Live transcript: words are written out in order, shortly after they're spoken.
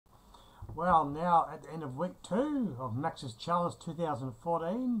Well, now at the end of week 2 of Max's Challenge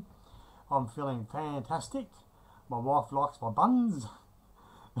 2014, I'm feeling fantastic. My wife likes my buns,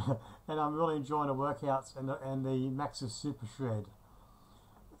 and I'm really enjoying the workouts and the Max's Super Shred.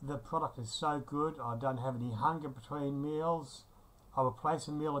 The product is so good, I don't have any hunger between meals. I replace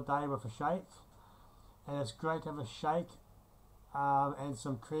a meal a day with a shake, and it's great to have a shake and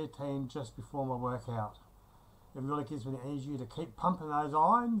some creatine just before my workout. It really gives me the energy to keep pumping those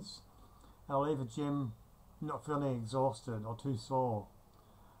irons, and I'll leave the gym not feeling exhausted or too sore.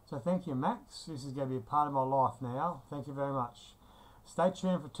 So thank you, Max. This is going to be a part of my life now. Thank you very much. Stay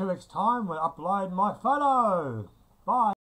tuned for 2 weeks' time when I upload my photo. Bye.